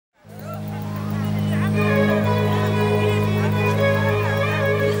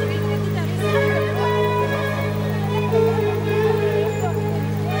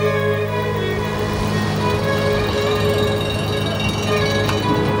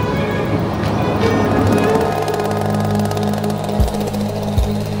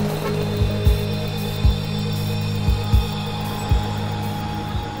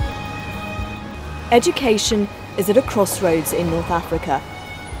Education is at a crossroads in North Africa.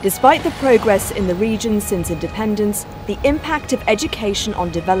 Despite the progress in the region since independence, the impact of education on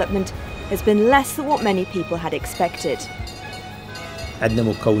development has been less than what many people had expected. عندنا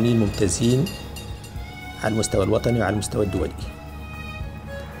مكونين ممتازين على المستوى الوطني وعلى المستوى الدولي.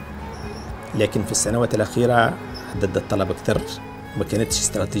 لكن في السنوات الأخيرة عدد الطلبة أكثر ما كانتش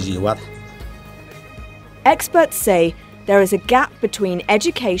استراتيجية واضحة. Experts say there is a gap between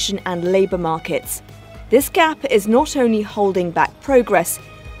education and labour markets. This gap is not only holding back progress,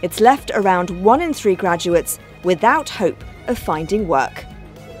 it's left around 1 in 3 graduates without hope of finding work.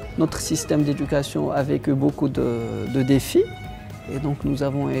 Notre système d'éducation a vécu beaucoup de défis et donc nous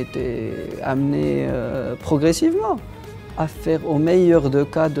avons été amenés progressivement à faire au meilleur des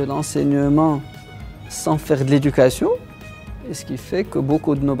cas de l'enseignement sans faire de l'éducation, et ce qui fait que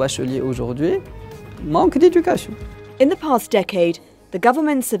beaucoup de nos bacheliers aujourd'hui manquent d'éducation. In the past decade, the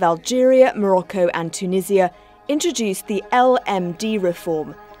governments of Algeria, Morocco and Tunisia introduced the LMD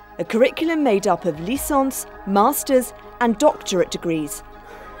reform, a curriculum made up of licence, master's and doctorate degrees.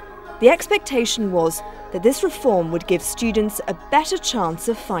 The expectation was that this reform would give students a better chance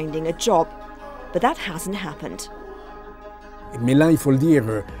of finding a job, but that hasn't happened. Mais là, il faut le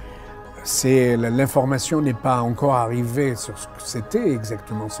dire, l'information n'est pas encore arrivée sur ce que c'était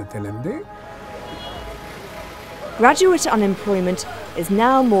exactement cet LMD. Graduate unemployment is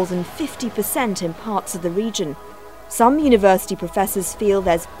now more than 50% in parts of the region. Some university professors feel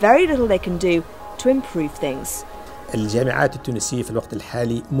there's very little they can do to improve things. الجامعات التونسية في الوقت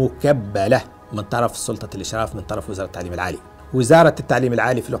الحالي مكبلة من طرف سلطة الإشراف من طرف وزارة التعليم العالي. وزارة التعليم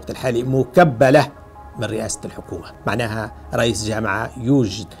العالي في الوقت الحالي مكبلة من رئاسة الحكومة. معناها رئيس جامعة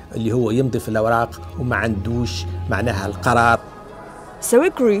يوجد اللي هو يمضي في الأوراق وما عندوش معناها القرار. So a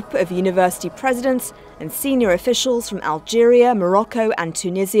group of university presidents and senior officials from Algeria, Morocco and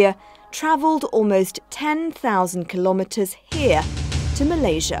Tunisia travelled almost 10,000 kilometres here to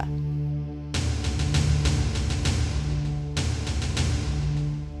Malaysia.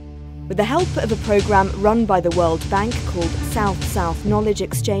 With the help of a programme run by the World Bank called South-South Knowledge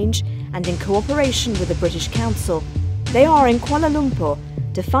Exchange and in cooperation with the British Council, they are in Kuala Lumpur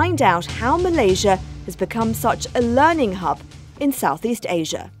to find out how Malaysia has become such a learning hub in Southeast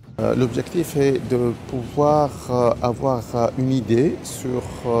Asia. L'objectif est de pouvoir avoir une idée sur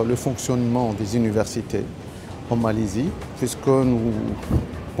le fonctionnement des universités en Malaisie, puisque nous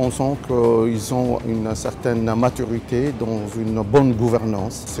pensons qu'ils ont une certaine maturité dans une bonne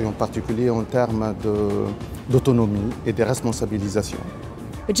gouvernance, et en particulier en termes d'autonomie et de responsabilisation.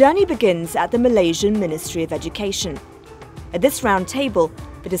 The journey begins at the Malaysian Ministry of Education. At this round table,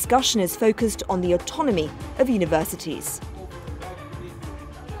 the discussion is focused on the autonomy of universities.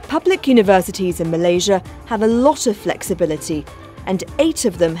 Public universities in Malaysia have a lot of flexibility, and 8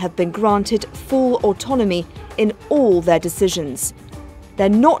 of them have been granted full autonomy in all their decisions. They're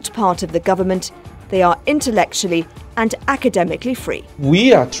not part of the government, they are intellectually and academically free.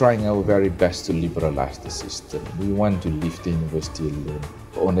 We are trying our very best to liberalise the system. We want to leave the university alone.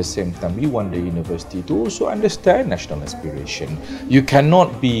 But at the same time, we want the university to also understand national aspiration. You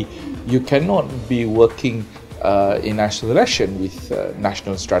cannot be working in isolation with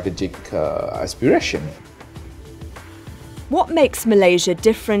national strategic aspiration. What makes Malaysia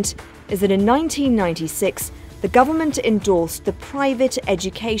different is that in 1996, the government endorsed the Private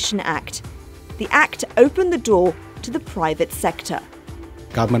Education Act. The act opened the door to the private sector.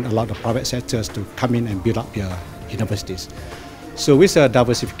 Government allowed the private sectors to come in and build up their universities. So with a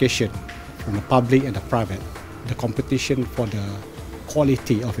diversification from the public and the private, the competition for the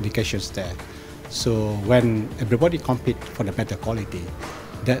quality of education is there. So when everybody compete for the better quality,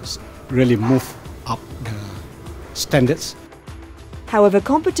 that's really move up the standards. However,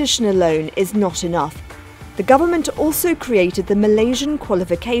 competition alone is not enough. The government also created the Malaysian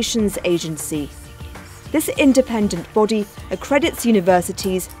Qualifications Agency. This independent body accredits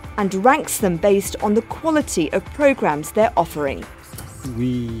universities and ranks them based on the quality of programs they're offering.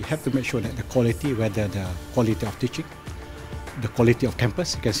 We have to make sure that the quality, whether the quality of teaching, the quality of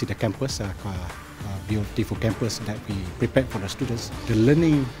campus, you can see the campus, beautiful campus that we prepare for the students. The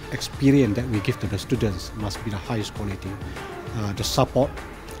learning experience that we give to the students must be the highest quality. The support,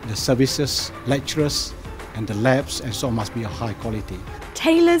 the services, lecturers, and the labs and so on must be a high quality.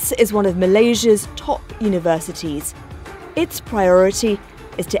 Taylor's is one of Malaysia's top universities. Its priority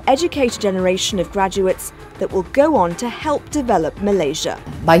is to educate a generation of graduates that will go on to help develop Malaysia.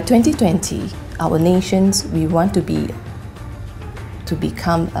 By 2020, our nations, we want to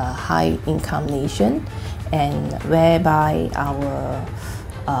become a high-income nation, and whereby our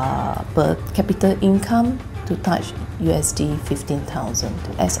per capita income to touch USD 15,000.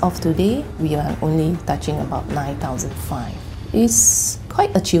 As of today, we are only touching about 9,500. It's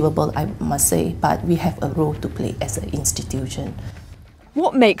quite achievable, I must say, but we have a role to play as an institution.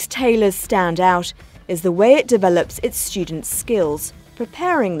 What makes Taylor's stand out is the way it develops its students' skills,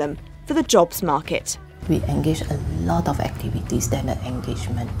 preparing them for the jobs market. We engage a lot of activities, standard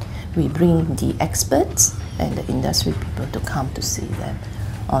engagement. We bring the experts and the industry people to come to see them.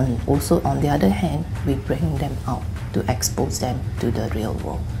 Also, on the other hand, we bring them out to expose them to the real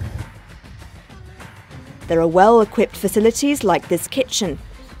world. There are well-equipped facilities like this kitchen.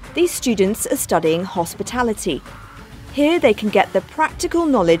 These students are studying hospitality. Here they can get the practical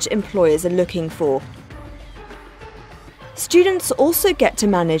knowledge employers are looking for. Students also get to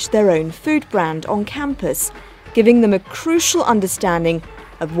manage their own food brand on campus, giving them a crucial understanding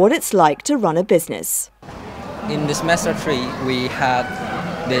of what it's like to run a business. In the semester 3, we had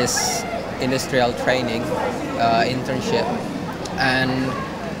this industrial training internship, and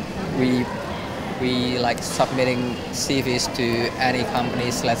we like submitting CVs to any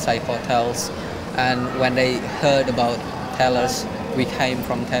companies, let's say hotels, and when they heard about Taylor's, we came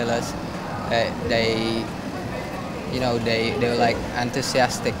from Taylor's, they were like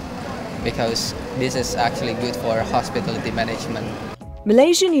enthusiastic because this is actually good for hospitality management.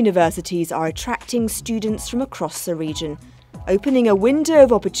 Malaysian universities are attracting students from across the region, opening a window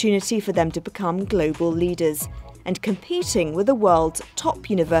of opportunity for them to become global leaders and competing with the world's top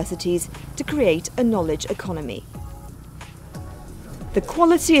universities to create a knowledge economy. The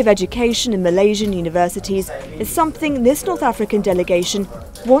quality of education in Malaysian universities is something this North African delegation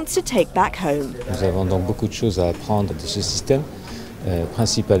wants to take back home. Nous avons donc beaucoup de choses à apprendre de ce système,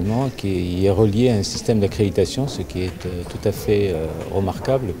 principalement qui est relié à un système d'accréditation, ce qui est tout à fait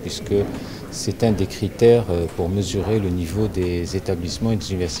remarquable puisque c'est un des critères pour mesurer le niveau des établissements et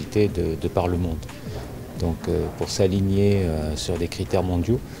des universités de par le monde. Donc pour s'aligner sur des critères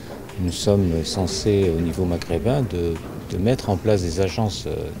mondiaux, nous sommes censés au niveau maghrébin de mettre en place des agences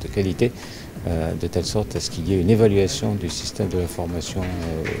de qualité de telle sorte à ce qu'il y ait une évaluation du système de la formation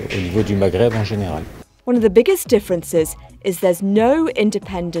au niveau du Maghreb en général. One of the biggest differences is there's no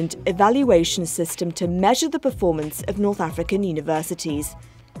independent evaluation system to measure the performance of North African universities.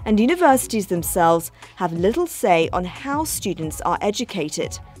 And universities themselves have little say on how students are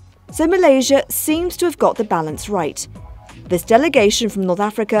educated. So Malaysia seems to have got the balance right. This delegation from North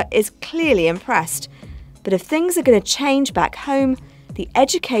Africa is clearly impressed. But if things are going to change back home, the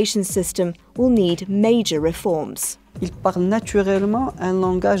education system will need major reforms. Ils parlent naturellement un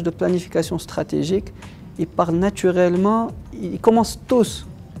langage de planification stratégique. Ils parlent naturellement, ils commencent tous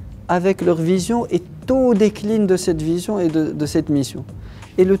avec leur vision et tout décline de cette vision et de cette mission.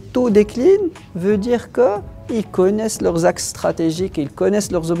 Et le taux décline veut dire qu'ils connaissent leurs axes stratégiques, ils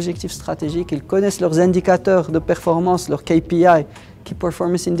connaissent leurs objectifs stratégiques, ils connaissent leurs indicateurs de performance, leurs KPI, Key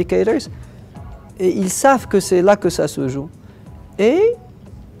Performance Indicators, et ils savent que c'est là que ça se joue. Et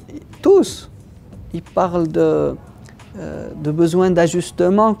tous, ils parlent de besoin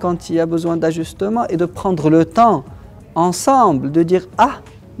d'ajustement quand il y a besoin d'ajustement et de prendre le temps ensemble de dire « Ah,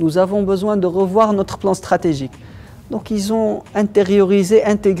 nous avons besoin de revoir notre plan stratégique ». Donc ils ont intériorisé,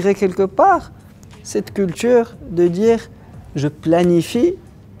 intégré quelque part cette culture de dire « Je planifie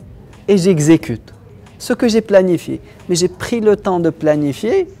et j'exécute ce que j'ai planifié ». Mais j'ai pris le temps de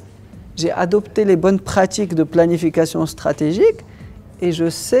planifier, j'ai adopté les bonnes pratiques de planification stratégique et je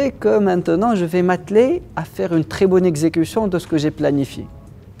sais que maintenant je vais m'atteler à faire une très bonne exécution de ce que j'ai planifié.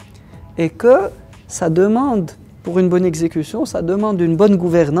 Et que ça demande, pour une bonne exécution, ça demande une bonne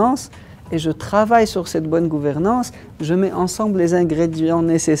gouvernance et je travaille sur cette bonne gouvernance, je mets ensemble les ingrédients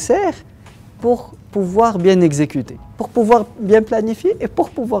nécessaires pour pouvoir bien exécuter, pour pouvoir bien planifier et pour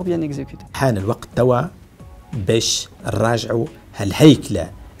pouvoir bien exécuter. حان الوقت توا باش نراجعوا هالهيكلة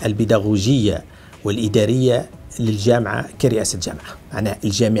البيداغوجية والإدارية للجامعة كرئاسة جامعة. معناها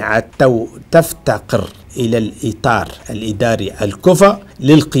الجامعات تو تفتقر إلى الإطار الإداري الكفء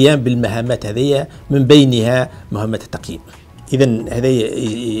للقيام بالمهامات هذه، من بينها مهمة التقييم. إذن هذا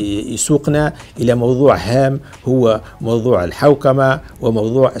يسوقنا إلى موضوع هام هو موضوع الحوكمة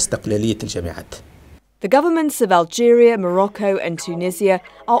وموضوع استقلالية الجامعات. The governments of Algeria, Morocco and Tunisia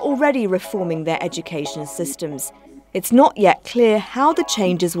are already reforming their education systems. It's not yet clear how the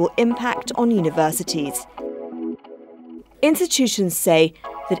changes will impact on universities. Institutions say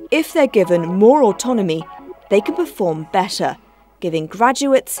that if they're given more autonomy, they can perform better, giving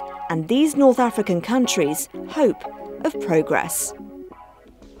graduates and these North African countries hope of progress.